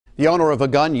The owner of a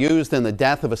gun used in the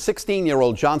death of a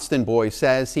 16-year-old Johnston boy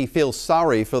says he feels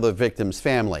sorry for the victim's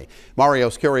family. Mario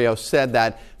Kirios said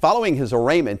that following his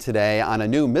arraignment today on a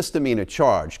new misdemeanor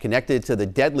charge connected to the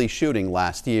deadly shooting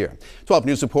last year. 12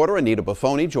 News reporter Anita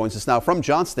Buffoni joins us now from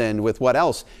Johnston with what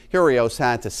else Kirios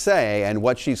had to say and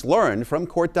what she's learned from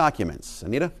court documents.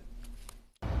 Anita?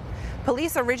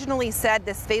 Police originally said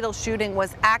this fatal shooting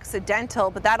was accidental,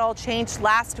 but that all changed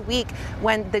last week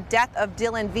when the death of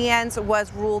Dillon Viens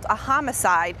was ruled a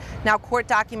homicide. Now court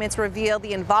documents reveal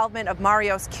the involvement of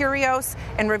Mario Kirios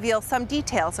and reveal some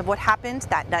details of what happened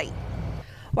that night.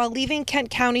 While leaving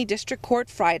Kent County District Court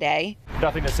Friday,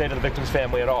 nothing to say to the victim's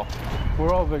family at all.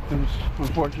 We're all victims,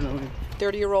 unfortunately.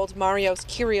 30-year-old Mario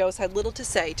Kirios had little to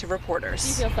say to reporters.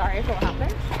 Do you feel sorry for what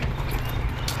happened?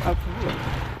 Absolutely.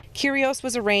 Kirios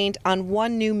was arraigned on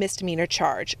one new misdemeanor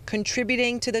charge,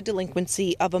 contributing to the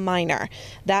delinquency of a minor.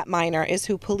 That minor is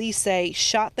who police say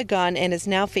shot the gun and is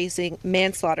now facing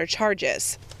manslaughter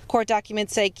charges. Court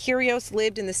documents say Kirios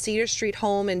lived in the Cedar Street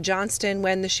home in Johnston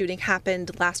when the shooting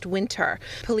happened last winter.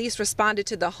 Police responded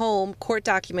to the home. Court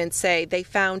documents say they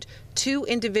found two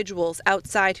individuals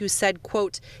outside who said,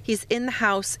 quote, "He's in the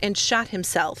house and shot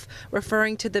himself,"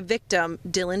 referring to the victim,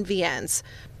 Dillon Viens.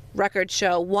 Records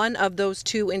show one of those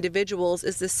two individuals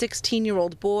is the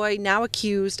 16-year-old boy now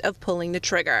accused of pulling the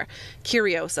trigger.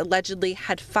 Kirios allegedly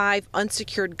had 5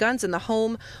 unsecured guns in the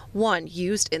home, one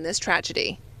used in this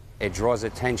tragedy. It draws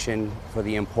attention for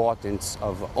the importance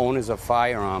of owners of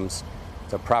firearms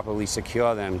to properly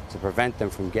secure them, to prevent them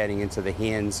from getting into the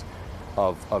hands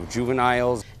of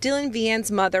juveniles. Dillon Viens'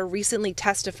 mother recently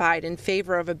testified in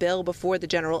favor of a bill before the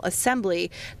General Assembly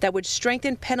that would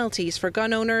strengthen penalties for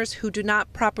gun owners who do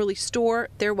not properly store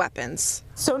their weapons.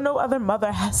 So no other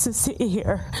mother has to sit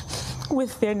here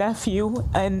with their nephew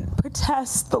and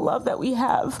protest the love that we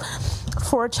have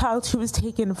for a child who was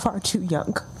taken far too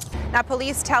young. Now,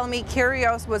 police tell me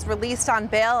Kirios was released on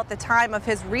bail at the time of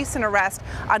his recent arrest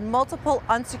on multiple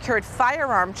unsecured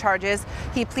firearm charges.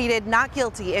 He pleaded not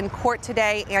guilty in court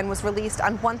today and was released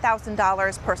on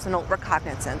 $1,000 personal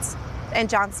recognizance. In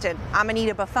Johnston, I'm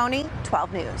Anita Buffoni,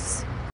 12 News.